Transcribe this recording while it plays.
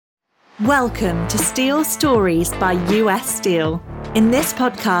Welcome to Steel Stories by US Steel. In this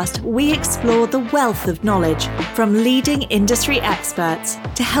podcast, we explore the wealth of knowledge from leading industry experts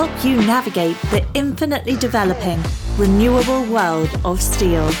to help you navigate the infinitely developing, renewable world of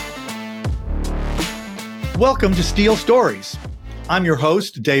steel. Welcome to Steel Stories. I'm your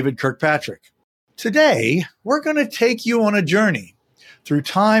host, David Kirkpatrick. Today, we're going to take you on a journey through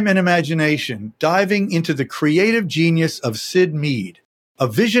time and imagination, diving into the creative genius of Sid Mead, a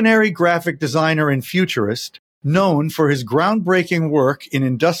visionary graphic designer and futurist known for his groundbreaking work in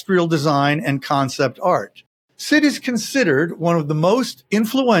industrial design and concept art. Sid is considered one of the most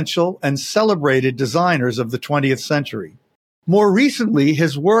influential and celebrated designers of the 20th century. More recently,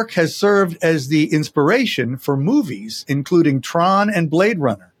 his work has served as the inspiration for movies, including Tron and Blade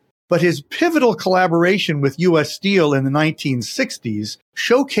Runner. But his pivotal collaboration with US Steel in the 1960s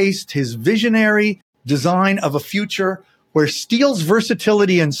showcased his visionary design of a future where steel's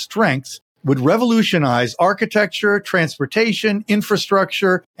versatility and strength would revolutionize architecture, transportation,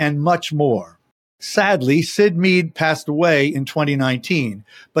 infrastructure, and much more. Sadly, Sid Mead passed away in 2019,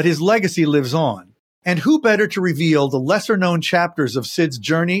 but his legacy lives on. And who better to reveal the lesser-known chapters of Sid's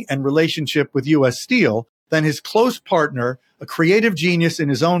journey and relationship with US Steel than his close partner, a creative genius in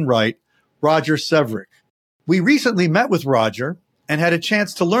his own right, Roger Servick. We recently met with Roger and had a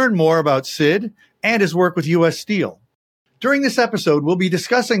chance to learn more about Sid and his work with US Steel. During this episode, we'll be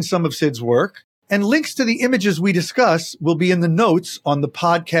discussing some of Sid's work, and links to the images we discuss will be in the notes on the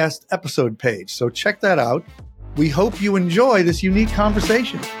podcast episode page. So check that out. We hope you enjoy this unique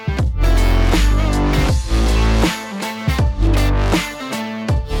conversation.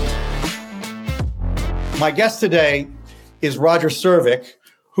 My guest today is Roger Servick,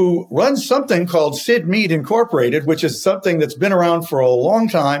 who runs something called Sid Mead Incorporated, which is something that's been around for a long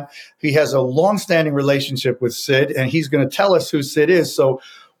time. He has a long-standing relationship with Sid, and he's going to tell us who Sid is. So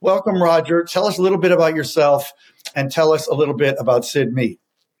welcome, Roger. Tell us a little bit about yourself and tell us a little bit about Sid Mead.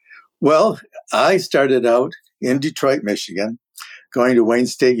 Well, I started out in Detroit, Michigan, going to Wayne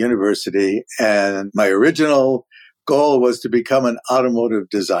State University, and my original goal was to become an automotive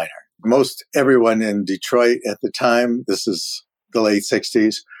designer. Most everyone in Detroit at the time, this is the late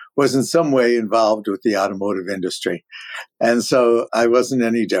 60s, was in some way involved with the automotive industry. And so I wasn't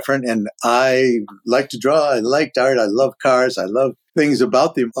any different. And I like to draw. I liked art. I love cars. I love things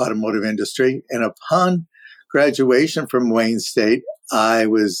about the automotive industry. And upon graduation from Wayne State, I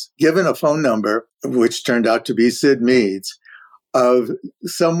was given a phone number, which turned out to be Sid Mead's, of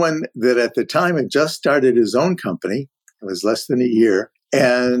someone that at the time had just started his own company. It was less than a year.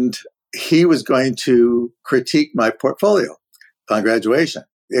 And he was going to critique my portfolio on graduation.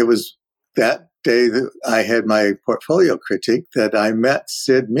 It was that day that I had my portfolio critique that I met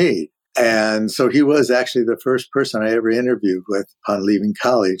Sid Mead. And so he was actually the first person I ever interviewed with upon leaving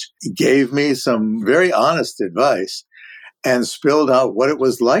college. He gave me some very honest advice and spilled out what it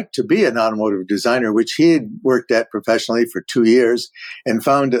was like to be an automotive designer, which he had worked at professionally for 2 years and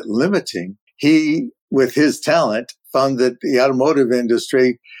found it limiting. He, with his talent, found that the automotive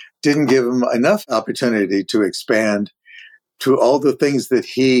industry didn't give him enough opportunity to expand to all the things that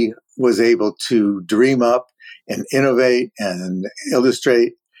he was able to dream up and innovate and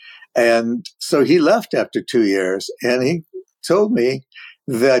illustrate. And so he left after 2 years, and he told me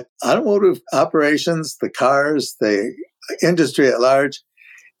that automotive operations, the cars, the industry at large,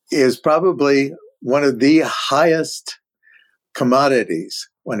 is probably one of the highest commodities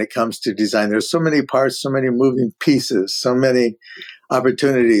when it comes to design. There's so many parts, so many moving pieces, so many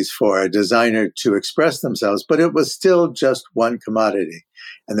opportunities for a designer to express themselves, but it was still just one commodity.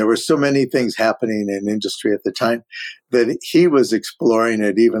 And there were so many things happening in industry at the time that he was exploring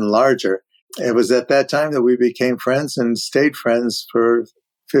it even larger. It was at that time that we became friends and stayed friends for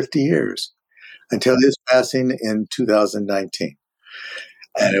 50 years until his passing in 2019.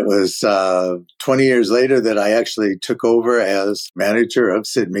 And it was 20 years later that I actually took over as manager of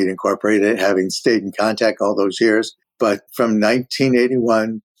Sid Mead Incorporated, having stayed in contact all those years. But from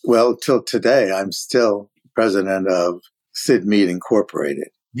 1981, well, till today, I'm still president of Sid Mead Incorporated.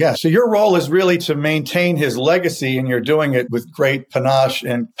 Yeah, so your role is really to maintain his legacy, and you're doing it with great panache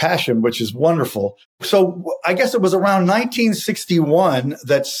and passion, which is wonderful. So I guess it was around 1961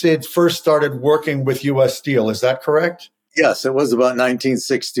 that Sid first started working with US Steel. Is that correct? Yes, it was about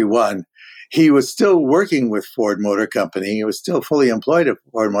 1961. He was still working with Ford Motor Company. He was still fully employed at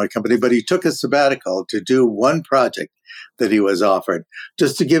Ford Motor Company, but he took a sabbatical to do one project that he was offered.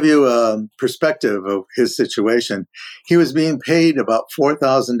 Just to give you a perspective of his situation, he was being paid about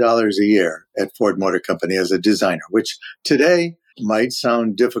 $4,000 a year at Ford Motor Company as a designer, which today might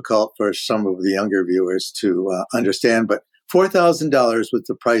sound difficult for some of the younger viewers to understand, but $4,000 was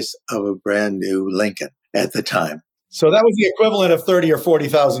the price of a brand new Lincoln at the time. So that was the equivalent of $30,000 or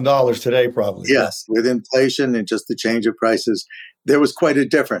 $40,000 today, probably. Yes, with inflation and just the change of prices, there was quite a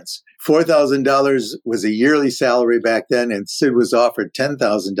difference. $4,000 was a yearly salary back then, and Sid was offered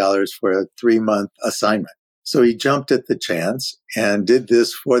 $10,000 for a 3-month assignment. So he jumped at the chance and did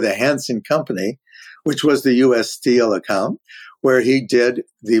this for the Hansen Company, which was the U.S. Steel account, where he did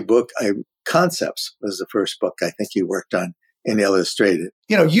the book Concepts was the first book I think he worked on in Illustrated.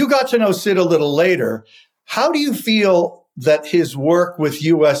 You got to know Sid a little later. How do you feel that his work with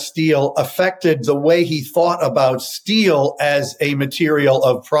U.S. Steel affected the way he thought about steel as a material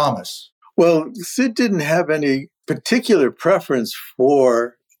of promise? Well, Sid didn't have any particular preference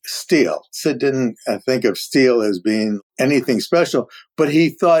for steel. Sid didn't think of steel as being anything special, but he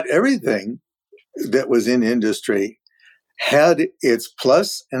thought everything that was in industry had its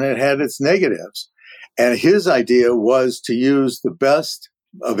plus and it had its negatives. And his idea was to use the best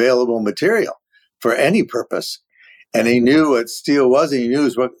available material for any purpose. And he knew what steel was, and he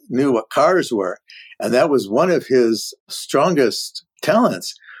knew what cars were. And that was one of his strongest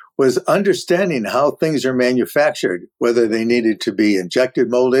talents, was understanding how things are manufactured, whether they needed to be injected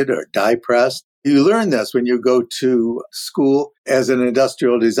molded or die pressed. You learn this when you go to school as an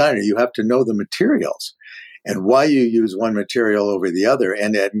industrial designer. You have to know the materials and why you use one material over the other.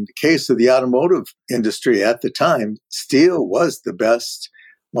 And in the case of the automotive industry at the time, steel was the best,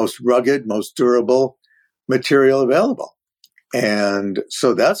 most rugged, most durable material available. And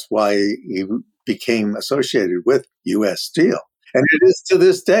so that's why he became associated with U.S. Steel. And it is to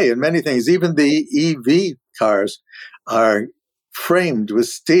this day in many things. Even the EV cars are framed with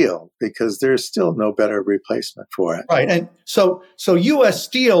steel because there's still no better replacement for it. Right. And so U.S.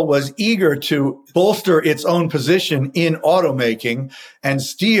 Steel was eager to bolster its own position in automaking, and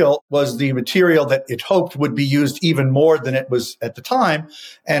steel was the material that it hoped would be used even more than it was at the time.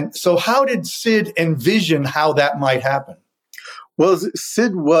 And so how did Sid envision how that might happen? Well,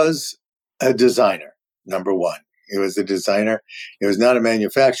 Sid was a designer, number one. He was a designer. He was not a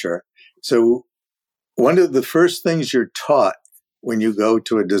manufacturer. So one of the first things you're taught when you go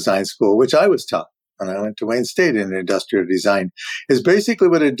to a design school, which I was taught when I went to Wayne State in industrial design, is basically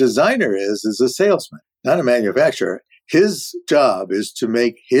what a designer is a salesman, not a manufacturer. His job is to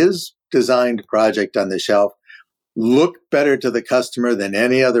make his designed project on the shelf look better to the customer than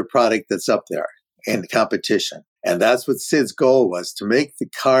any other product that's up there in competition. And that's what Sid's goal was, to make the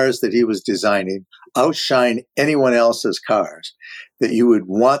cars that he was designing outshine anyone else's cars, that you would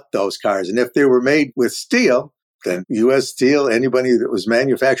want those cars. And if they were made with steel, then U.S. Steel, anybody that was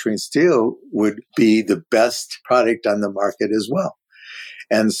manufacturing steel would be the best product on the market as well.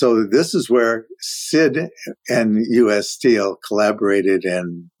 And so this is where Sid and U.S. Steel collaborated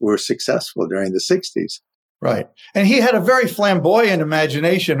and were successful during the 60s. Right. And he had a very flamboyant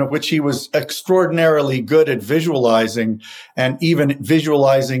imagination, of which he was extraordinarily good at visualizing, and even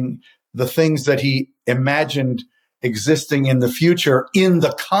visualizing the things that he imagined existing in the future in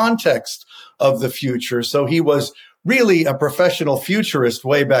the context of the future. So he was really a professional futurist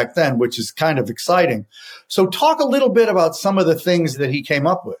way back then, which is kind of exciting. So talk a little bit about some of the things that he came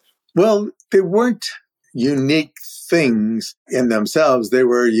up with. Well, they weren't unique things in themselves. They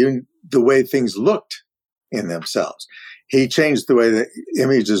were the way things looked in themselves. He changed the way that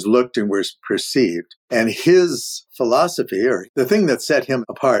images looked and were perceived. And his philosophy, or the thing that set him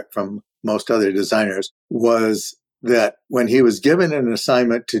apart from most other designers, was that when he was given an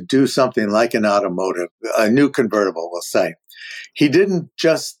assignment to do something like an automotive, a new convertible, we'll say, he didn't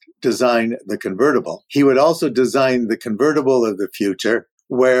just design the convertible. He would also design the convertible of the future,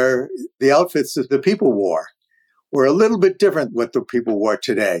 where the outfits that the people wore were a little bit different what the people wore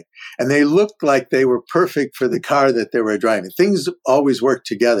today. And they looked like they were perfect for the car that they were driving. Things always worked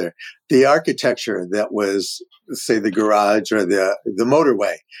together. The architecture that was, say, the garage or the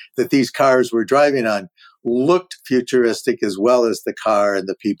motorway that these cars were driving on looked futuristic as well as the car and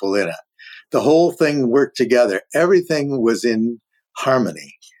the people in it. The whole thing worked together. Everything was in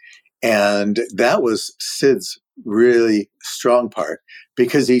harmony. And that was Sid's really strong part,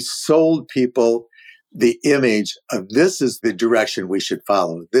 because he sold people the image of this is the direction we should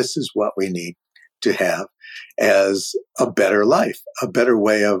follow. This is what we need to have as a better life, a better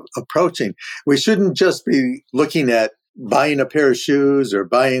way of approaching. We shouldn't just be looking at buying a pair of shoes or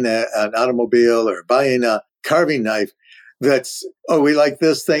buying an automobile or buying a carving knife that's, oh, we like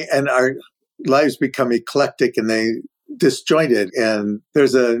this thing, and our lives become eclectic and they disjointed, and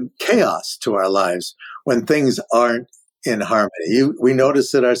there's a chaos to our lives when things aren't in harmony. We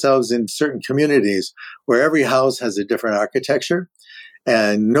notice it ourselves in certain communities where every house has a different architecture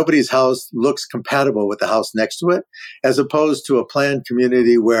and nobody's house looks compatible with the house next to it, as opposed to a planned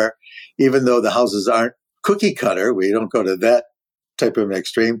community where even though the houses aren't cookie cutter, we don't go to that type of an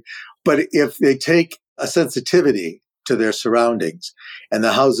extreme, but if they take a sensitivity to their surroundings and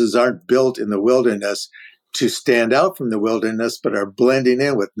the houses aren't built in the wilderness to stand out from the wilderness, but are blending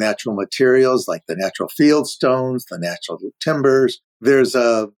in with natural materials like the natural field stones, the natural timbers, there's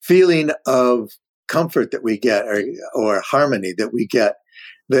a feeling of comfort that we get or harmony that we get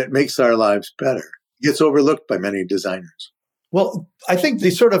that makes our lives better. It gets overlooked by many designers. Well, I think the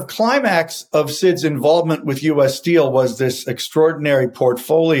sort of climax of Sid's involvement with U.S. Steel was this extraordinary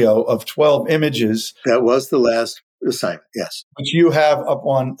portfolio of 12 images. That was the last assignment, yes. Which you have up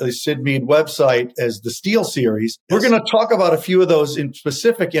on the Sid Mead website as the Steel series. Yes. We're going to talk about a few of those in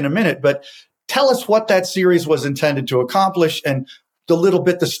specific in a minute, but tell us what that series was intended to accomplish and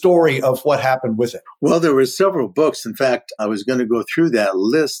the story of what happened with it. Well, there were several books. In fact, I was going to go through that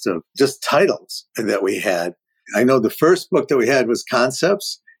list of just titles that we had. I know the first book that we had was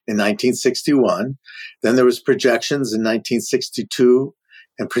Concepts in 1961. Then there was Projections in 1962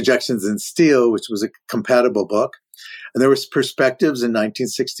 and Projections in Steel, which was a compatible book. And there was Perspectives in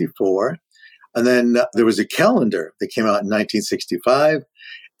 1964. And then there was a calendar that came out in 1965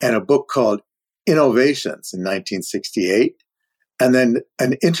 and a book called Innovations in 1968. And then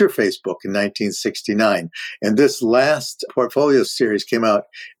an interface book in 1969. And this last portfolio series came out at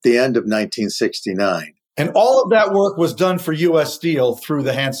the end of 1969. And all of that work was done for U.S. Steel through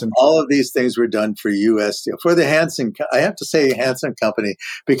the Hansen. All of these things were done for U.S. Steel. For the Hansen, I have to say Hansen Company,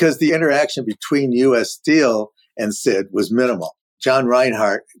 because the interaction between U.S. Steel and Sid was minimal. John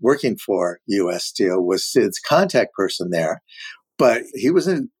Reinhardt, working for U.S. Steel, was Sid's contact person there, but he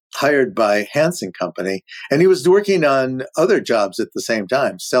wasn't hired by Hansen Company, and he was working on other jobs at the same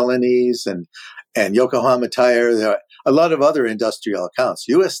time, Celanese and Yokohama Tire. There are a lot of other industrial accounts.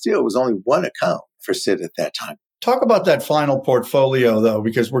 U.S. Steel was only one account for Sid at that time. Talk about that final portfolio, though,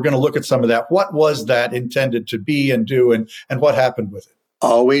 because we're going to look at some of that. What was that intended to be and do, and what happened with it?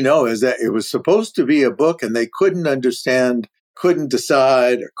 All we know is that it was supposed to be a book, and they couldn't decide,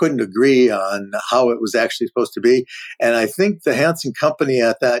 or couldn't agree on how it was actually supposed to be. And I think the Hansen Company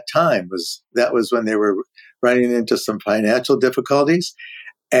at that time was when they were running into some financial difficulties.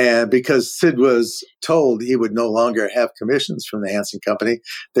 And because Sid was told he would no longer have commissions from the Hansen Company,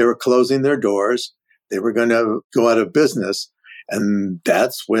 they were closing their doors. They were going to go out of business. And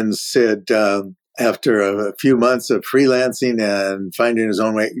that's when Sid, after a few months of freelancing and finding his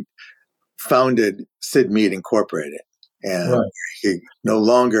own way, founded Sid Mead Incorporated. And right. He no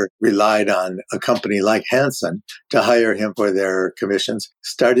longer relied on a company like Hansen to hire him for their commissions.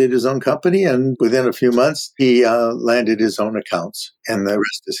 Started his own company, and within a few months, he landed his own accounts, and the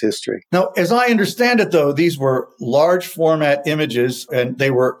rest is history. Now, as I understand it, though, these were large format images, and they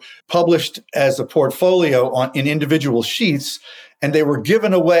were published as a portfolio in individual sheets. And they were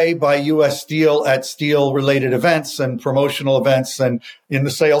given away by U.S. Steel at steel-related events and promotional events and in the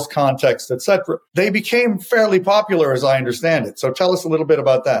sales context, et cetera. They became fairly popular, as I understand it. So tell us a little bit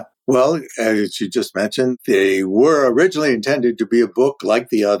about that. Well, as you just mentioned, they were originally intended to be a book like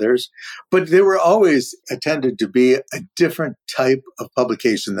the others, but they were always intended to be a different type of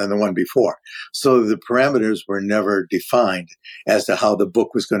publication than the one before. So the parameters were never defined as to how the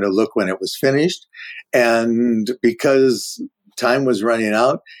book was going to look when it was finished. And because time was running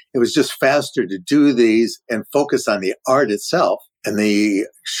out, it was just faster to do these and focus on the art itself and the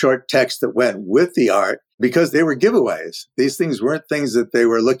short text that went with the art, because they were giveaways. These things weren't things that they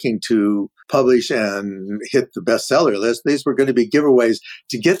were looking to publish and hit the bestseller list. These were going to be giveaways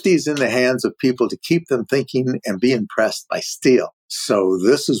to get these in the hands of people to keep them thinking and be impressed by steel. So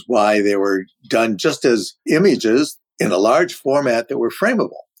this is why they were done just as images in a large format that were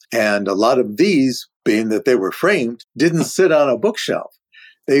frameable. And a lot of these, being that they were framed, didn't sit on a bookshelf.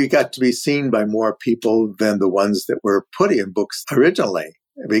 They got to be seen by more people than the ones that were put in books originally,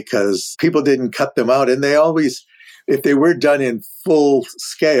 because people didn't cut them out. And they always, if they were done in full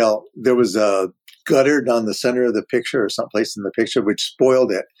scale, there was a gutter down the center of the picture or someplace in the picture, which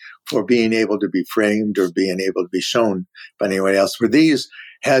spoiled it for being able to be framed or being able to be shown by anyone else. For these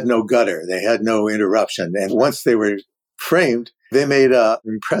had no gutter. They had no interruption. And once they were framed, they made an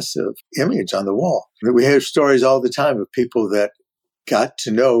impressive image on the wall. We hear stories all the time of people that got to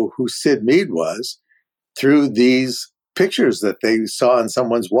know who Sid Mead was through these pictures that they saw on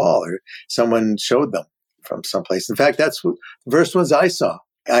someone's wall or someone showed them from someplace. In fact, that's the first ones I saw.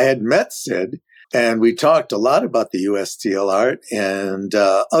 I had met Sid, and we talked a lot about the U.S. Steel art and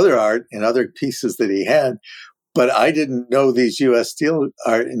other art and other pieces that he had, but I didn't know these U.S. Steel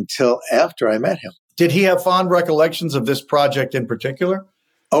art until after I met him. Did he have fond recollections of this project in particular?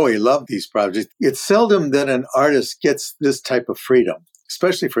 Oh, he loved these projects. It's seldom that an artist gets this type of freedom,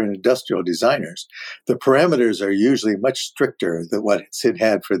 especially for industrial designers. The parameters are usually much stricter than what Sid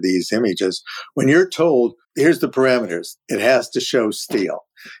had for these images. When you're told, here's the parameters, it has to show steel.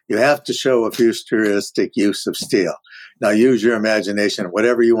 You have to show a futuristic use of steel. Now use your imagination.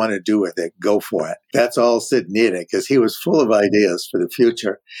 Whatever you want to do with it, go for it. That's all Sid needed because he was full of ideas for the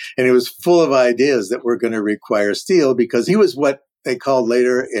future. And he was full of ideas that were going to require steel because he was what they called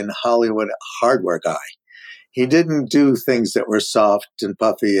later in Hollywood a hardware guy. He didn't do things that were soft and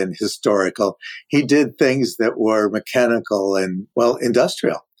puffy and historical. He did things that were mechanical and, well,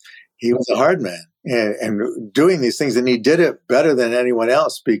 industrial. He was a hard man and doing these things. And he did it better than anyone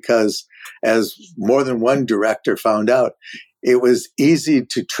else because, as more than one director found out, it was easy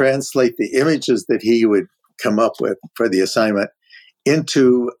to translate the images that he would come up with for the assignment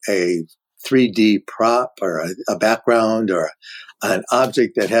into a 3D prop or a background or an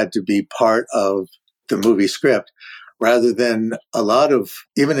object that had to be part of the movie script, rather than a lot of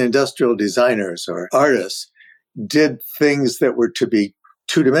even industrial designers or artists did things that were to be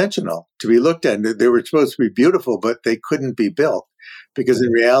two-dimensional, to be looked at. They were supposed to be beautiful, but they couldn't be built because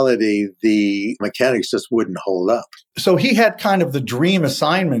in reality, the mechanics just wouldn't hold up. So he had kind of the dream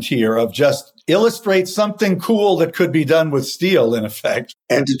assignment here of just illustrate something cool that could be done with steel, in effect.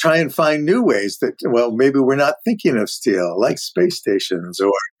 And to try and find new ways that, well, maybe we're not thinking of steel, like space stations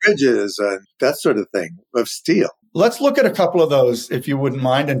or bridges and that sort of thing, of steel. Let's look at a couple of those, if you wouldn't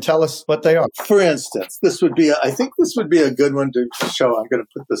mind, and tell us what they are. For instance, I think this would be a good one to show. I'm going to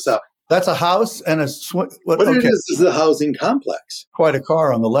put this up. That's a house and a... What it is a housing complex. Quite a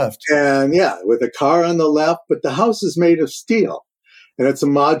car on the left. And yeah, with a car on the left, but the house is made of steel. And it's a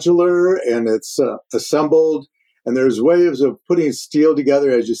modular and it's assembled. And there's ways of putting steel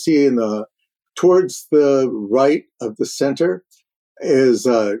together, as you see towards the right of the center is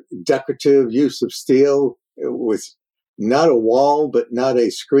a decorative use of steel with not a wall, but not a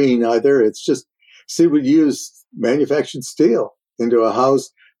screen either. It's just, Sid would use manufactured steel into a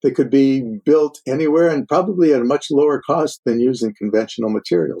house that could be built anywhere and probably at a much lower cost than using conventional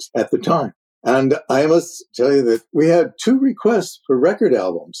materials at the time. And I must tell you that we had 2 requests for record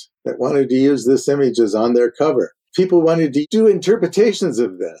albums that wanted to use this images on their cover. People wanted to do interpretations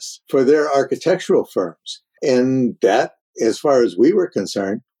of this for their architectural firms. And that, as far as we were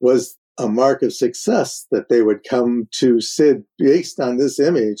concerned, was a mark of success that they would come to Sid based on this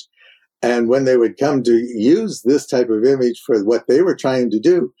image. And when they would come to use this type of image for what they were trying to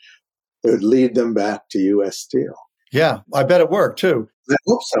do, it would lead them back to U.S. Steel. Yeah, I bet it worked too. I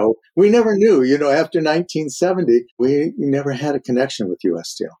hope so. We never knew. After 1970, we never had a connection with U.S.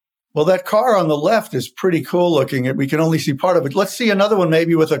 Steel. Well, that car on the left is pretty cool looking. We can only see part of it. Let's see another one,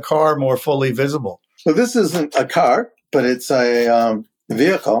 maybe with a car more fully visible. So this isn't a car, but it's a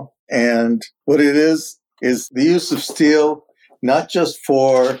vehicle. And what it is the use of steel, not just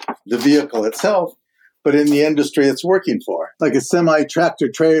for the vehicle itself, but in the industry it's working for, like a semi-tractor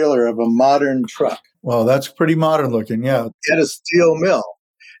trailer of a modern truck. Well, that's pretty modern looking, yeah. At a steel mill.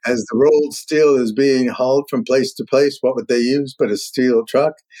 As the rolled steel is being hauled from place to place, what would they use but a steel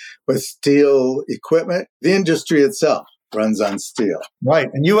truck with steel equipment? The industry itself runs on steel. Right.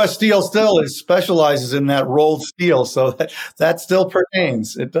 And U.S. Steel still specializes in that rolled steel, so that still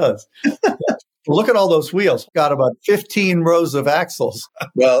pertains. It does. Look at all those wheels. Got about 15 rows of axles.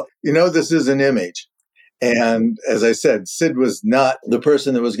 Well, this is an image. And as I said, Sid was not the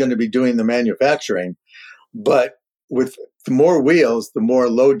person that was going to be doing the manufacturing, but with the more wheels, the more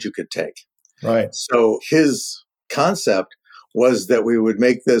load you could take. Right. So his concept was that we would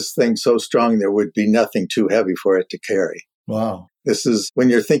make this thing so strong there would be nothing too heavy for it to carry. Wow. This is when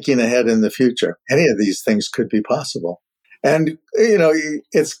you're thinking ahead in the future. Any of these things could be possible. And,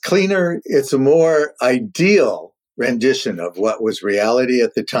 it's cleaner. It's a more ideal rendition of what was reality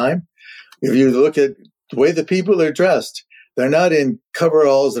at the time. If you look at the way the people are dressed, they're not in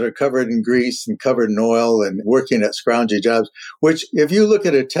coveralls that are covered in grease and covered in oil and working at scroungy jobs, which if you look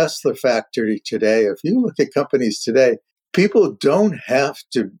at a Tesla factory today, if you look at companies today, people don't have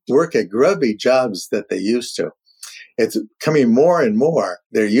to work at grubby jobs that they used to. It's coming more and more.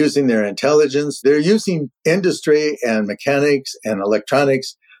 They're using their intelligence. They're using industry and mechanics and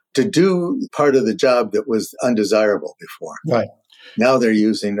electronics to do part of the job that was undesirable before. Right. Now they're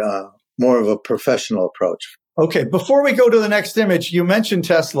using more of a professional approach. Okay. Before we go to the next image, you mentioned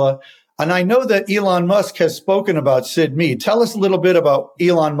Tesla. And I know that Elon Musk has spoken about Sid Mead. Tell us a little bit about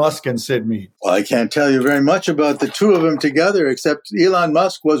Elon Musk and Sid Mead. Well, I can't tell you very much about the two of them together, except Elon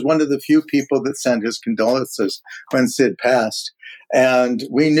Musk was one of the few people that sent his condolences when Sid passed. And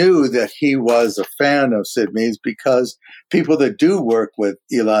we knew that he was a fan of Sid Mead's because people that do work with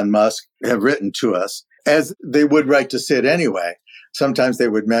Elon Musk have written to us, as they would write to Sid anyway. Sometimes they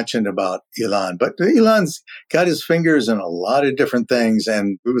would mention about Elon, but Elon's got his fingers in a lot of different things,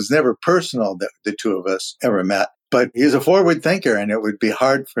 and it was never personal that the two of us ever met. But he's a forward thinker, and it would be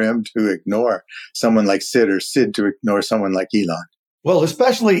hard for him to ignore someone like Sid or Sid to ignore someone like Elon. Well,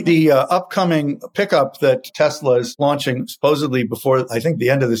 especially the upcoming pickup that Tesla is launching supposedly before, I think,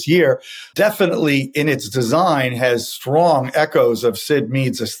 the end of this year, definitely in its design has strong echoes of Sid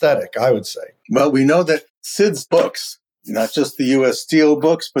Mead's aesthetic, I would say. Well, we know that Sid's books, not just the U.S. Steel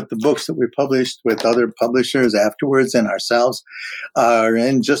books, but the books that we published with other publishers afterwards and ourselves, are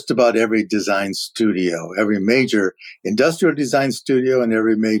in just about every design studio, every major industrial design studio and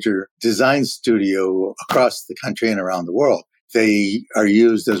every major design studio across the country and around the world. They are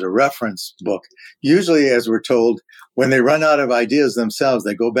used as a reference book. Usually, as we're told, when they run out of ideas themselves,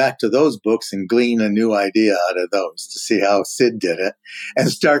 they go back to those books and glean a new idea out of those to see how Sid did it and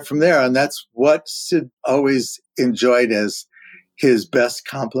start from there. And that's what Sid always enjoyed as his best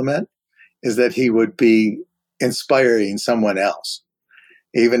compliment, is that he would be inspiring someone else,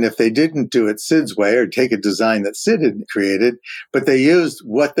 even if they didn't do it Sid's way or take a design that Sid had created, but they used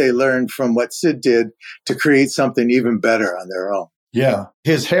what they learned from what Sid did to create something even better on their own. Yeah,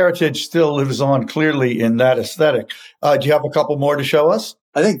 his heritage still lives on clearly in that aesthetic. Do you have a couple more to show us?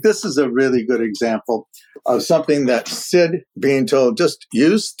 I think this is a really good example of something that Sid being told, just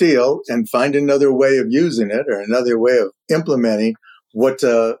use steel and find another way of using it or another way of implementing what's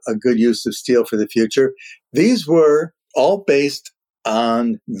a good use of steel for the future. These were all based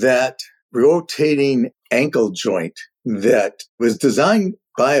on that rotating ankle joint that was designed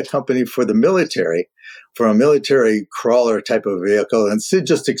by a company for the military, for a military crawler type of vehicle. And Sid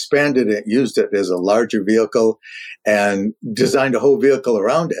just expanded it, used it as a larger vehicle and designed a whole vehicle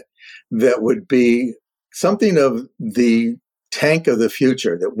around it that would be something of the tank of the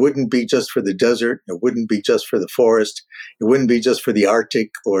future, that wouldn't be just for the desert, it wouldn't be just for the forest, it wouldn't be just for the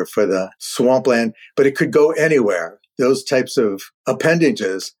Arctic or for the swampland, but it could go anywhere. Those types of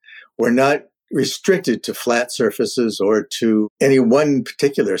appendages were not restricted to flat surfaces or to any one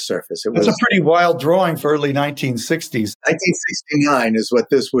particular surface. It's a pretty wild drawing for early 1960s. 1969 is what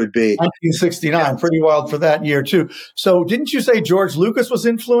this would be. 1969, yeah. Pretty wild for that year, too. So didn't you say George Lucas was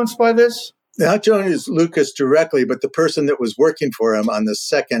influenced by this? Not George Lucas directly, but the person that was working for him on the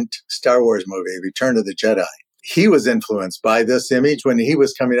second Star Wars movie, Return of the Jedi. He was influenced by this image when he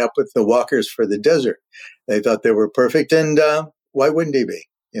was coming up with the walkers for the desert. They thought they were perfect, and why wouldn't he be?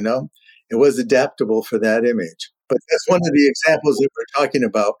 You know, it was adaptable for that image. But that's one of the examples that we're talking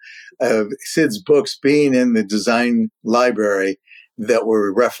about of Sid's books being in the design library that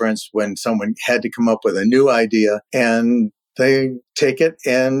were referenced when someone had to come up with a new idea, and they take it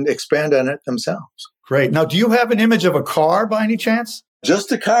and expand on it themselves. Great. Now, do you have an image of a car by any chance?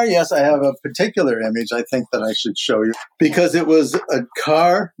 Just a car, yes. I have a particular image I think that I should show you because it was a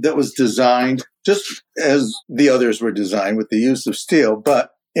car that was designed just as the others were designed with the use of steel,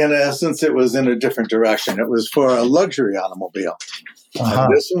 but in essence, it was in a different direction. It was for a luxury automobile. Uh-huh.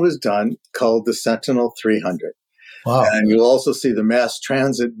 And this one was done called the Sentinel 300. Wow. And you'll also see the mass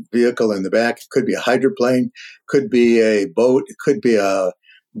transit vehicle in the back. It could be a hydroplane, could be a boat, it could be a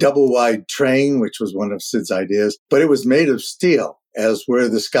double-wide train, which was one of Sid's ideas. But it was made of steel, as were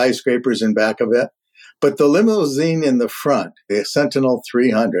the skyscrapers in back of it. But the limousine in the front, the Sentinel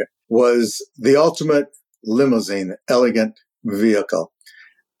 300, was the ultimate limousine, elegant vehicle.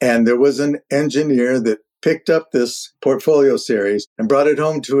 And there was an engineer that picked up this portfolio series and brought it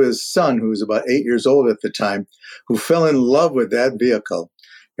home to his son, who was about 8 years old at the time, who fell in love with that vehicle.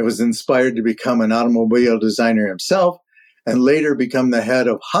 It was inspired to become an automobile designer himself and later become the head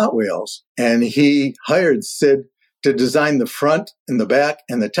of Hot Wheels. And he hired Sid to design the front and the back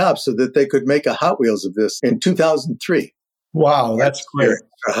and the top so that they could make a Hot Wheels of this in 2003. Wow, that's great.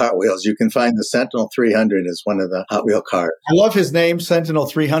 For Hot Wheels, you can find the Sentinel 300 as one of the Hot Wheel cars. I love his name, Sentinel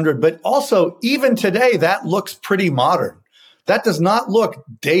 300, but also even today, that looks pretty modern. That does not look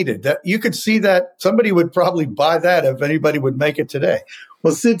dated. That you could see that somebody would probably buy that if anybody would make it today.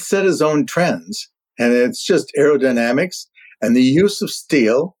 Well, Sid set his own trends, and it's just aerodynamics and the use of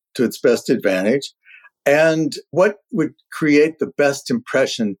steel to its best advantage, and what would create the best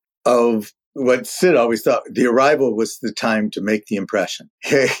impression of what Sid always thought, the arrival was the time to make the impression.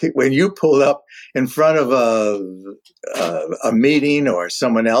 When you pulled up in front of a meeting or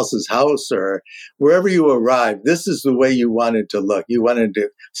someone else's house or wherever you arrived, this is the way you wanted to look. You wanted to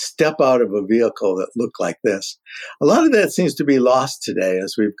step out of a vehicle that looked like this. A lot of that seems to be lost today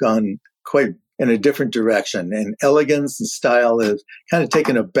as we've gone quite in a different direction. And elegance and style has kind of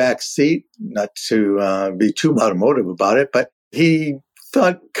taken a back seat, not to be too automotive about it, but he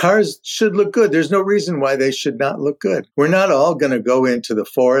thought cars should look good. There's no reason why they should not look good. We're not all going to go into the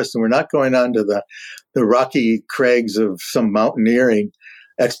forest, and we're not going onto the rocky crags of some mountaineering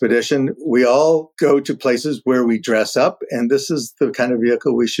expedition. We all go to places where we dress up, and this is the kind of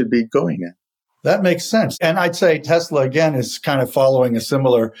vehicle we should be going in. That makes sense. And I'd say Tesla, again, is kind of following a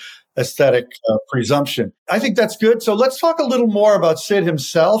similar aesthetic presumption. I think that's good. So let's talk a little more about Sid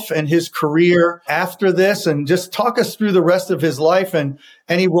himself and his career after this, and just talk us through the rest of his life and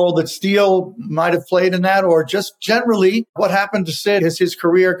any role that steel might have played in that, or just generally what happened to Sid as his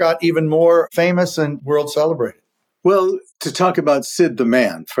career got even more famous and world celebrated. Well, to talk about Sid the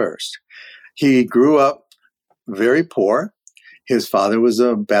man first, he grew up very poor. His father was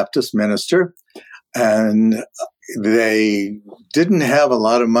a Baptist minister, and they didn't have a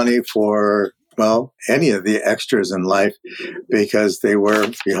lot of money for, well, any of the extras in life because they were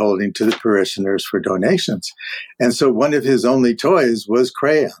beholden to the parishioners for donations. And so one of his only toys was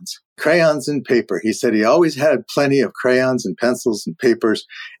crayons and paper. He said he always had plenty of crayons and pencils and papers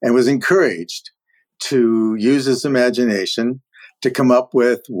and was encouraged to use his imagination to come up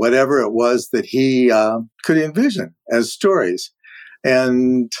with whatever it was that he could envision as stories.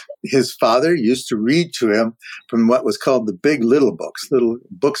 And his father used to read to him from what was called the big little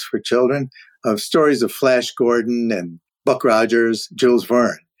books for children, of stories of Flash Gordon and Buck Rogers, Jules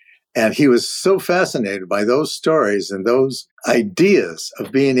Verne. And he was so fascinated by those stories and those ideas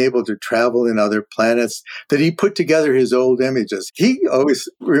of being able to travel in other planets that he put together his old images. He always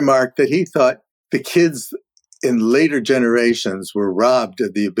remarked that he thought the kids in later generations were robbed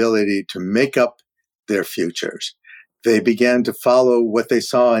of the ability to make up their futures. They began to follow what they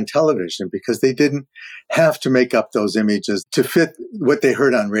saw on television because they didn't have to make up those images to fit what they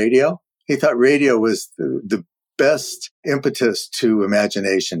heard on radio. He thought radio was the best impetus to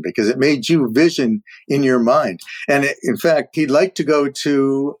imagination because it made you vision in your mind. And in fact, he'd like to go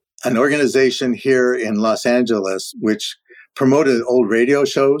to an organization here in Los Angeles which promoted old radio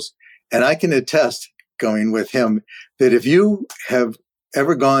shows. And I can attest, going with him, that if you have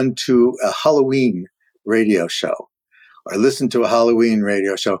ever gone to a Halloween radio show or listened to a Halloween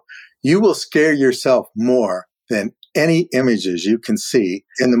radio show, you will scare yourself more than any images you can see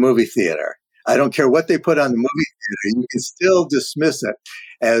in the movie theater. I don't care what they put on the movie theater, you can still dismiss it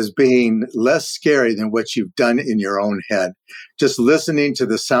as being less scary than what you've done in your own head. Just listening to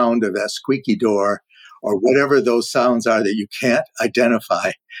the sound of that squeaky door or whatever those sounds are that you can't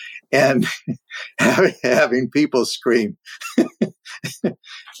identify, and having people scream.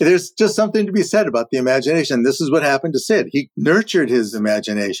 There's just something to be said about the imagination. This is what happened to Sid. He nurtured his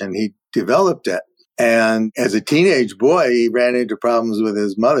imagination. He developed it. And as a teenage boy, he ran into problems with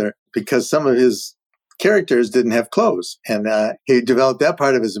his mother because some of his characters didn't have clothes. And he developed that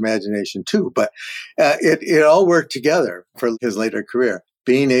part of his imagination too. But it all worked together for his later career.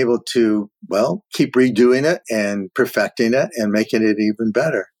 Being able to, well, keep redoing it and perfecting it and making it even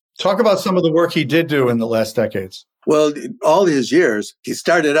better. Talk about some of the work he did do in the last decades. Well, all his years, he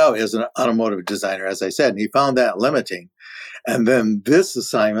started out as an automotive designer, as I said, and he found that limiting. And then this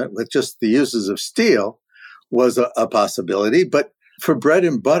assignment with just the uses of steel was a possibility. But for bread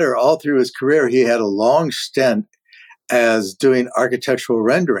and butter, all through his career, he had a long stint as doing architectural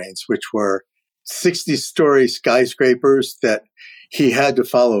renderings, which were 60-story skyscrapers that he had to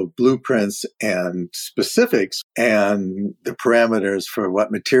follow blueprints and specifics and the parameters for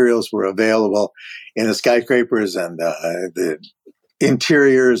what materials were available in the skyscrapers and the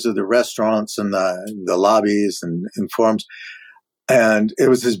interiors of the restaurants and the lobbies and forms. And it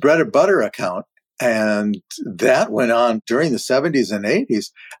was his bread and butter account. And that went on during the 70s and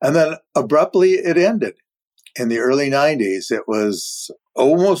 80s. And then abruptly it ended. In the early 90s, it was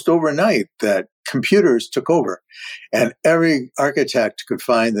almost overnight that computers took over. And every architect could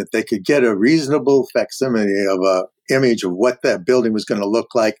find that they could get a reasonable facsimile of an image of what that building was going to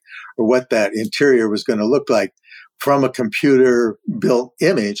look like or what that interior was going to look like from a computer-built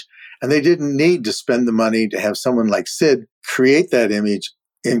image. And they didn't need to spend the money to have someone like Sid create that image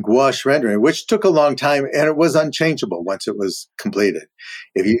in gouache rendering, which took a long time, and it was unchangeable once it was completed.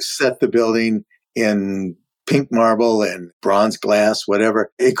 If you set the building in pink marble and bronze glass,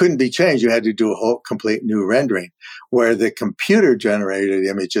 whatever. It couldn't be changed. You had to do a whole complete new rendering, where the computer generated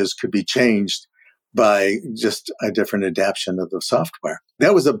images could be changed by just a different adaptation of the software.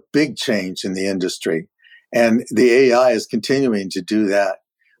 That was a big change in the industry. And the AI is continuing to do that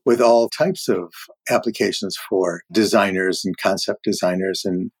with all types of applications for designers and concept designers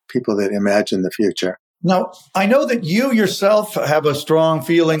and people that imagine the future. Now, I know that you yourself have a strong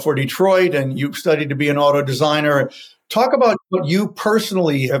feeling for Detroit and you've studied to be an auto designer. Talk about what you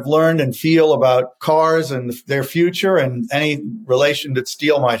personally have learned and feel about cars and their future and any relation that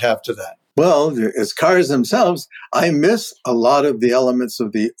steel might have to that. Well, as cars themselves, I miss a lot of the elements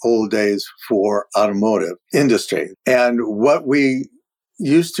of the old days for automotive industry. And what we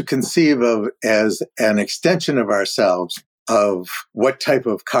used to conceive of as an extension of ourselves, of what type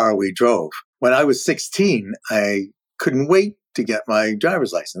of car we drove. When I was 16, I couldn't wait to get my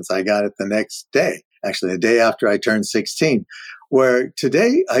driver's license. I got it the next day, actually the day after I turned 16, where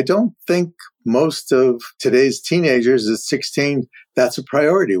today I don't think most of today's teenagers at 16, that's a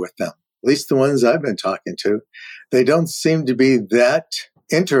priority with them. At least the ones I've been talking to. They don't seem to be that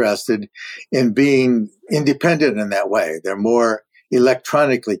interested in being independent in that way. They're more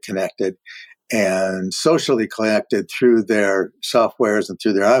electronically connected and socially connected through their softwares and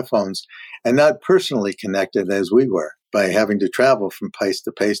through their iPhones, and not personally connected as we were by having to travel from place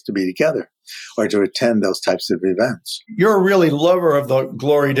to be together or to attend those types of events. You're a really lover of the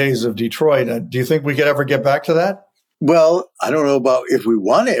glory days of Detroit. Do you think we could ever get back to that? Well, I don't know about if we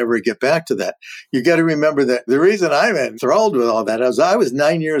want to ever get back to that. You got to remember that the reason I'm enthralled with all that is I was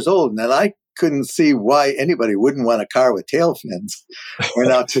 9 years old and I couldn't see why anybody wouldn't want a car with tail fins. And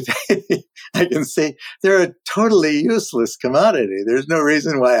now today, I can see they're a totally useless commodity. There's no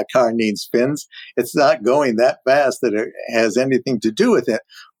reason why a car needs fins. It's not going that fast that it has anything to do with it.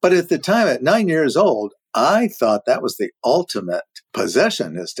 But at the time, at 9 years old, I thought that was the ultimate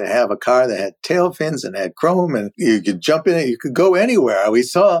possession, is to have a car that had tail fins and had chrome and you could jump in it. You could go anywhere. We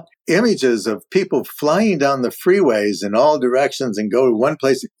saw images of people flying down the freeways in all directions and go to one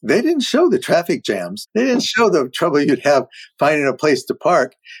place. They didn't show the traffic jams. They didn't show the trouble you'd have finding a place to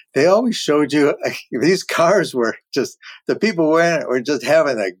park. They always showed you these cars were just, the people were just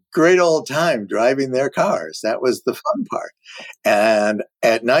having a great old time driving their cars. That was the fun part. And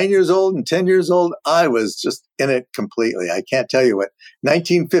at 9 years old and 10 years old, I was just in it completely. I can't tell you what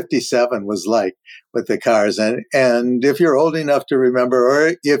 1957 was like with the cars. And if you're old enough to remember,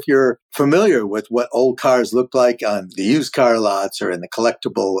 or if you're familiar with what old cars looked like on the used car lots or in the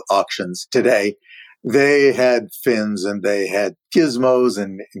collectible auctions today, they had fins and they had gizmos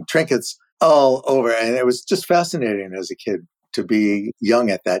and trinkets all over. And it was just fascinating as a kid to be young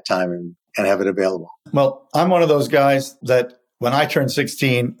at that time and have it available. Well, I'm one of those guys that when I turned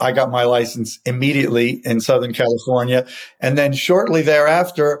 16, I got my license immediately in Southern California. And then shortly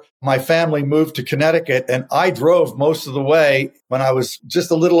thereafter, my family moved to Connecticut and I drove most of the way when I was just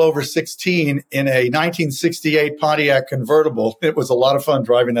a little over 16 in a 1968 Pontiac convertible. It was a lot of fun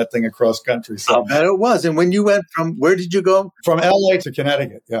driving that thing across country. So, I bet it was. And when you went where did you go? From LA to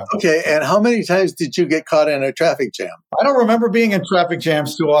Connecticut, yeah. Okay. And how many times did you get caught in a traffic jam? I don't remember being in traffic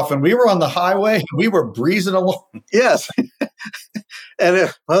jams too often. We were on the highway. We were breezing along. Yes. And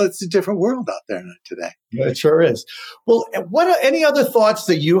it's a different world out there today. Yeah, it sure is. Well, what are any other thoughts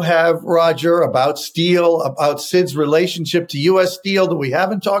that you have, Roger, about steel, about Sid's relationship to U.S. Steel that we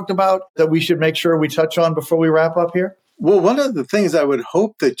haven't talked about that we should make sure we touch on before we wrap up here? Well, one of the things I would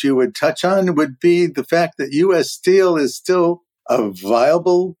hope that you would touch on would be the fact that U.S. Steel is still a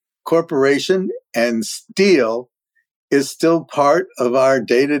viable corporation and steel is still part of our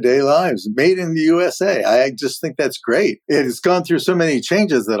day-to-day lives, made in the USA. I just think that's great. It has gone through so many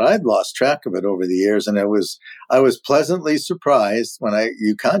changes that I'd lost track of it over the years, and I was pleasantly surprised when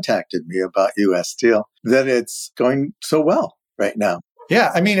you contacted me about U.S. Steel that it's going so well right now. Yeah,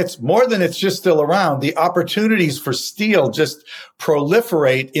 I mean, it's more than it's just still around. The opportunities for steel just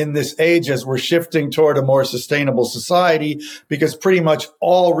proliferate in this age as we're shifting toward a more sustainable society because pretty much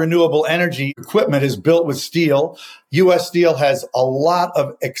all renewable energy equipment is built with steel. U.S. Steel has a lot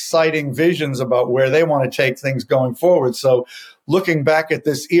of exciting visions about where they want to take things going forward. So looking back at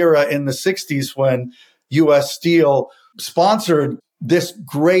this era in the 60s when U.S. Steel sponsored this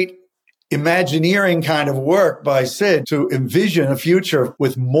great Imagineering kind of work by Sid to envision a future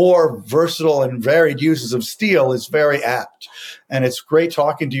with more versatile and varied uses of steel is very apt. And it's great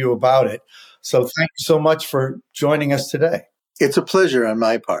talking to you about it. So thank you so much for joining us today. It's a pleasure on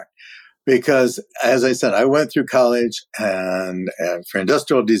my part. because, as I said, I went through college and for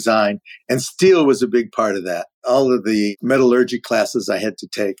industrial design, and steel was a big part of that. All of the metallurgy classes I had to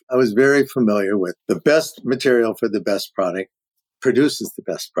take, I was very familiar with the best material for the best product produces the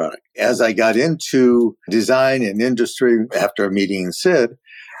best product. As I got into design and industry after meeting Sid,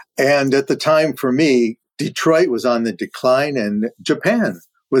 and at the time for me, Detroit was on the decline and Japan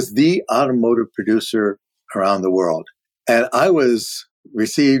was the automotive producer around the world. And I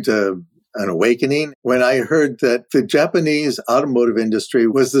received an awakening when I heard that the Japanese automotive industry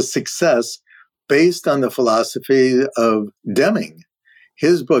was a success based on the philosophy of Deming,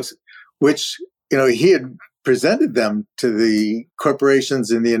 his books, which, he had presented them to the corporations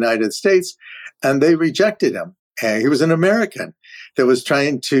in the United States, and they rejected him. And he was an American that was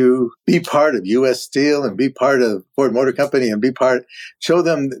trying to be part of U.S. Steel and be part of Ford Motor Company and show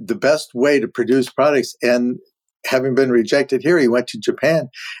them the best way to produce products. And having been rejected here, he went to Japan.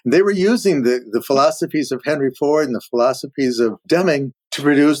 And they were using the philosophies of Henry Ford and the philosophies of Deming to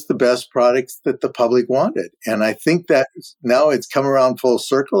produce the best products that the public wanted. And I think that now it's come around full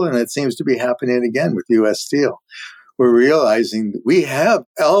circle, and it seems to be happening again with U.S. Steel. We're realizing we have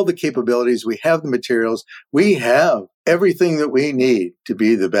all the capabilities, we have the materials, we have everything that we need to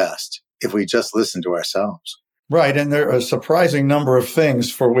be the best if we just listen to ourselves. Right. And there are a surprising number of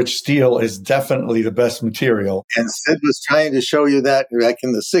things for which steel is definitely the best material. And Sid was trying to show you that back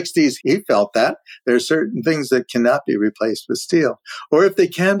in the 60s. He felt that there are certain things that cannot be replaced with steel. Or if they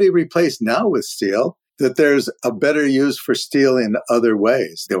can be replaced now with steel, that there's a better use for steel in other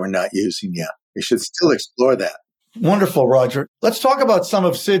ways that we're not using yet. We should still explore that. Wonderful, Roger. Let's talk about some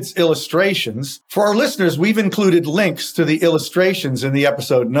of Sid's illustrations. For our listeners, we've included links to the illustrations in the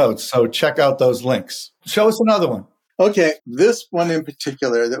episode notes, so check out those links. Show us another one. Okay, this one in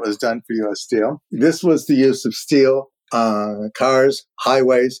particular that was done for U.S. Steel, this was the use of steel on cars,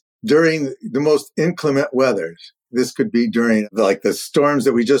 highways, during the most inclement weather. This could be during the storms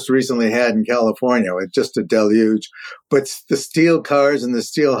that we just recently had in California with just a deluge. But the steel cars and the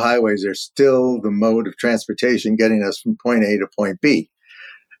steel highways are still the mode of transportation getting us from point A to point B.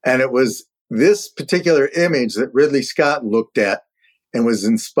 And it was this particular image that Ridley Scott looked at and was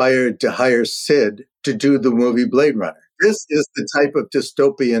inspired to hire Sid to do the movie Blade Runner. This is the type of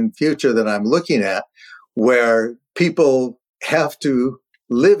dystopian future that I'm looking at, where people have to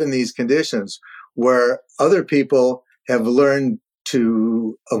live in these conditions where other people have learned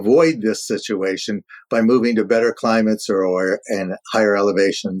to avoid this situation by moving to better climates and higher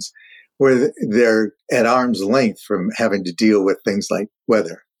elevations where they're at arm's length from having to deal with things like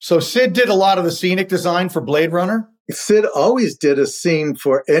weather. So Sid did a lot of the scenic design for Blade Runner? Sid always did a scene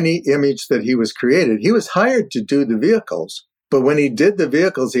for any image that he was created. He was hired to do the vehicles, but when he did the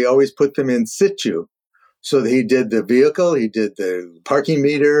vehicles, he always put them in situ. So he did the vehicle, he did the parking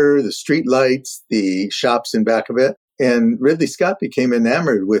meter, the street lights, the shops in back of it. And Ridley Scott became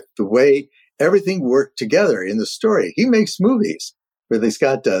enamored with the way everything worked together in the story. He makes movies, Ridley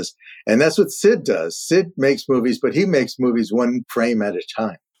Scott does. And that's what Sid does. Sid makes movies, but he makes movies one frame at a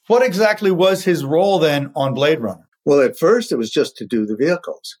time. What exactly was his role then on Blade Runner? Well, at first it was just to do the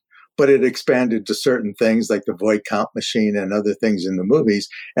vehicles. But it expanded to certain things like the void count machine and other things in the movies,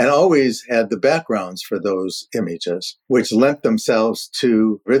 and always had the backgrounds for those images, which lent themselves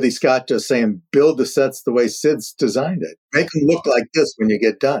to Ridley Scott just saying, build the sets the way Sid's designed it. Make them look like this when you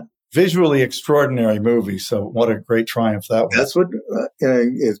get done. Visually extraordinary movie. So what a great triumph that was. That's what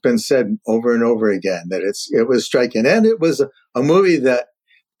it's been said over and over again, that it was striking. And it was a movie that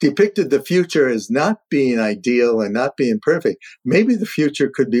depicted the future as not being ideal and not being perfect. Maybe the future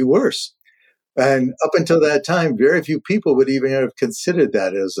could be worse. And up until that time, very few people would even have considered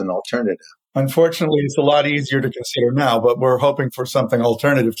that as an alternative. Unfortunately, it's a lot easier to consider now, but we're hoping for something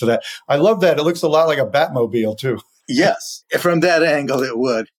alternative to that. I love that. It looks a lot like a Batmobile, too. Yes, from that angle, it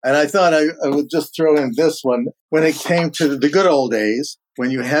would. And I thought I would just throw in this one. When it came to the good old days,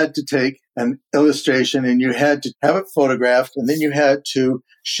 when you had to take an illustration and you had to have it photographed, and then you had to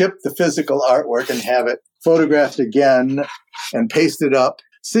ship the physical artwork and have it photographed again and pasted up.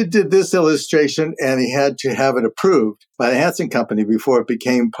 Sid did this illustration, and he had to have it approved by the Hansen Company before it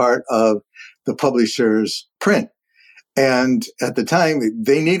became part of the publisher's print. And at the time,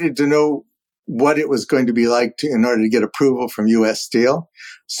 they needed to know what it was going to be like in order to get approval from U.S. Steel.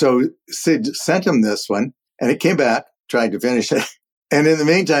 So Sid sent him this one, and it came back, tried to finish it. And in the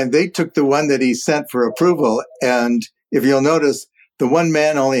meantime, they took the one that he sent for approval. And if you'll notice, the one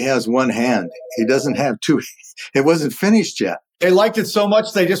man only has one hand. He doesn't have two. It wasn't finished yet. They liked it so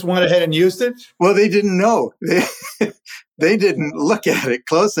much, they just went ahead and used it? Well, they didn't know. They didn't look at it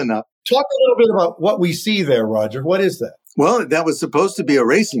close enough. Talk a little bit about what we see there, Roger. What is that? Well, that was supposed to be a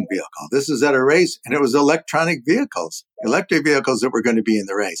racing vehicle. This is at a race, and it was electric vehicles that were going to be in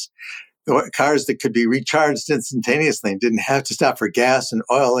the race. Cars that could be recharged instantaneously and didn't have to stop for gas and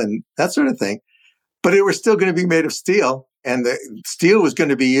oil and that sort of thing. But it was still going to be made of steel, and the steel was going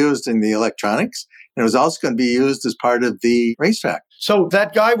to be used in the electronics, and it was also going to be used as part of the racetrack. So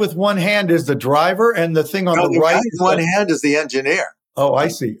that guy with one hand is the driver, and the thing on the right? Guy with one hand is the engineer. Oh, I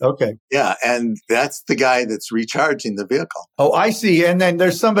see. Okay. Yeah, and that's the guy that's recharging the vehicle. Oh, I see. And then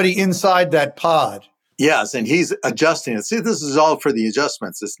there's somebody inside that pod. Yes, and he's adjusting it. See, this is all for the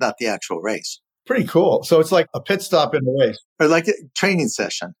adjustments. It's not the actual race. Pretty cool. So it's like a pit stop in the race. Or like a training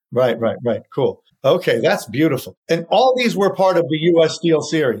session. Right. Cool. Okay, that's beautiful. And all these were part of the U.S. Steel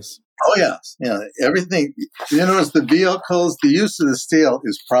series. Oh, yes. Yeah, everything. You notice the vehicles, the use of the steel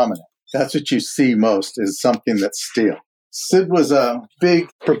is prominent. That's what you see most, is something that's steel. Sid was a big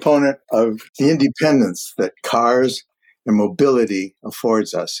proponent of the independence that cars and mobility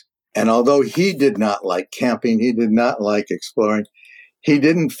affords us. And although he did not like camping, he did not like exploring, he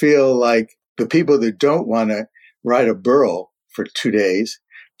didn't feel like the people that don't want to ride a burro for 2 days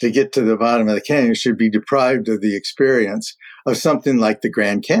to get to the bottom of the canyon should be deprived of the experience of something like the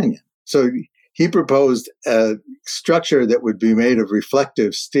Grand Canyon. So he proposed a structure that would be made of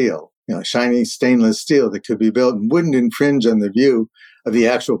reflective steel, shiny stainless steel that could be built and wouldn't infringe on the view of the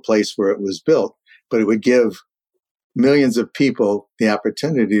actual place where it was built, but it would give millions of people the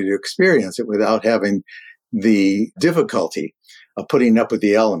opportunity to experience it without having the difficulty of putting up with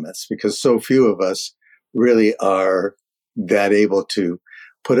the elements, because so few of us really are that able to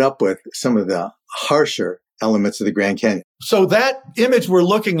put up with some of the harsher elements of the Grand Canyon. So that image we're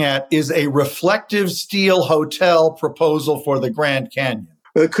looking at is a reflective steel hotel proposal for the Grand Canyon.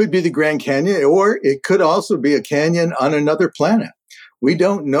 It could be the Grand Canyon, or it could also be a canyon on another planet. We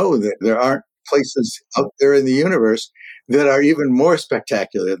don't know that there aren't places out there in the universe that are even more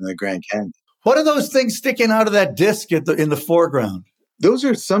spectacular than the Grand Canyon. What are those things sticking out of that disc in the foreground? Those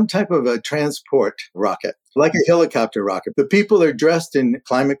are some type of a transport rocket, like a helicopter rocket. The people are dressed in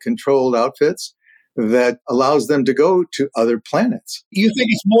climate-controlled outfits that allows them to go to other planets. You think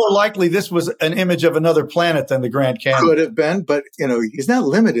it's more likely this was an image of another planet than the Grand Canyon? Could have been, but he's not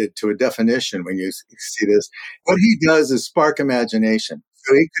limited to a definition when you see this. What he does is spark imagination.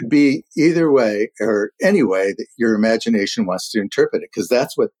 So it could be either way or any way that your imagination wants to interpret it, because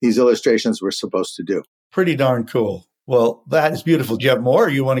that's what these illustrations were supposed to do. Pretty darn cool. Well, that is beautiful. Do you have more, or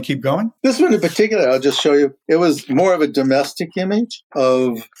you want to keep going? This one in particular, I'll just show you. It was more of a domestic image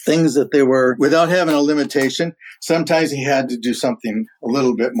of things that they were without having a limitation. Sometimes he had to do something a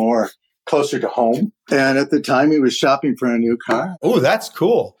little bit more closer to home. And at the time, he was shopping for a new car. Oh, that's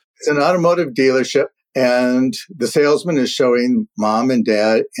cool. It's an automotive dealership. And the salesman is showing mom and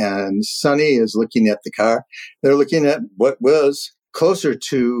dad, and Sonny is looking at the car. They're looking at what was closer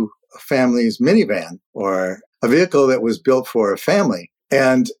to a family's minivan, or a vehicle that was built for a family.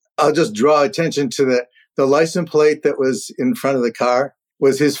 And I'll just draw attention to the license plate that was in front of the car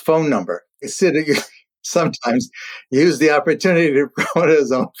was his phone number. Sid sometimes used the opportunity to promote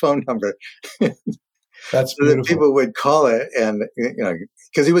his own phone number. That's so that people would call it, and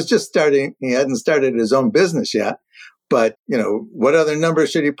because he was just starting, he hadn't started his own business yet. But what other number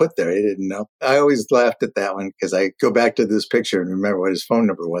should he put there? He didn't know. I always laughed at that one because I go back to this picture and remember what his phone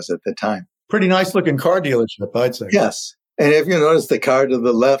number was at the time. Pretty nice looking car dealership, I'd say. Yes. And if you notice, the car to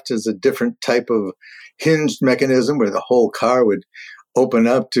the left is a different type of hinged mechanism where the whole car would open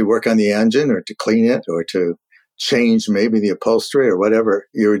up to work on the engine or to clean it or to change maybe the upholstery or whatever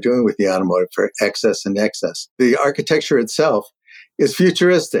you were doing with the automotive for excess and excess. The architecture itself is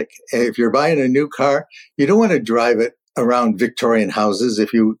futuristic. If you're buying a new car, you don't want to drive it around Victorian houses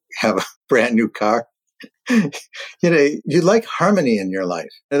if you have a brand new car. You like harmony in your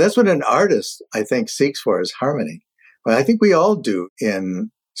life. And that's what an artist, I think, seeks for, is harmony. But I think we all do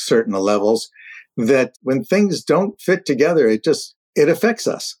in certain levels, that when things don't fit together, it affects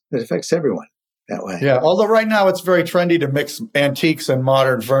us. It affects everyone that way. Yeah, although right now it's very trendy to mix antiques and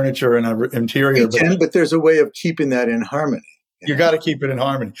modern furniture in an interior. But there's a way of keeping that in harmony. You got to keep it in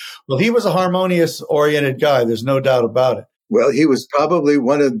harmony. Well, he was a harmonious-oriented guy. There's no doubt about it. Well, he was probably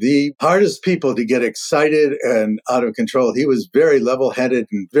one of the hardest people to get excited and out of control. He was very level-headed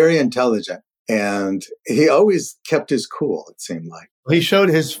and very intelligent. And he always kept his cool, it seemed like. He showed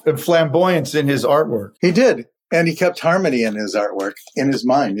his flamboyance in his artwork. He did. And he kept harmony in his artwork, in his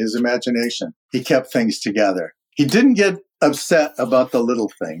mind, his imagination. He kept things together. He didn't get upset about the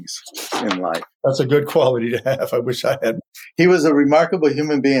little things in life. That's a good quality to have. I wish I had. He was a remarkable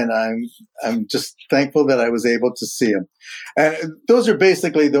human being. I'm just thankful that I was able to see him. And those are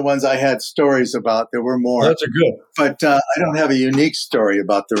basically the ones I had stories about. There were more. Those are good. But I don't have a unique story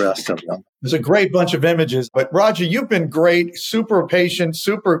about the rest of them. There's a great bunch of images. But Roger, you've been great, super patient,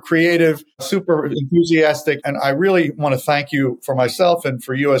 super creative, super enthusiastic. And I really want to thank you for myself and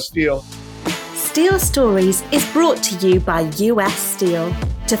for U.S. Steel. Steel Stories is brought to you by US Steel.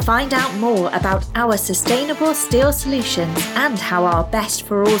 To find out more about our sustainable steel solutions and how our Best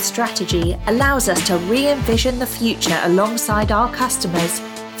for All strategy allows us to re-envision the future alongside our customers,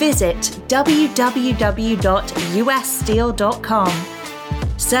 visit www.ussteel.com.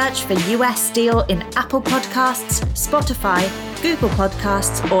 Search for US Steel in Apple Podcasts, Spotify, Google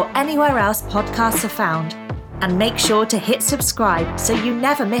Podcasts, or anywhere else podcasts are found. And make sure to hit subscribe so you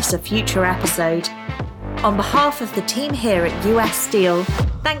never miss a future episode. On behalf of the team here at US Steel,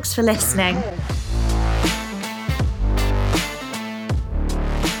 thanks for listening.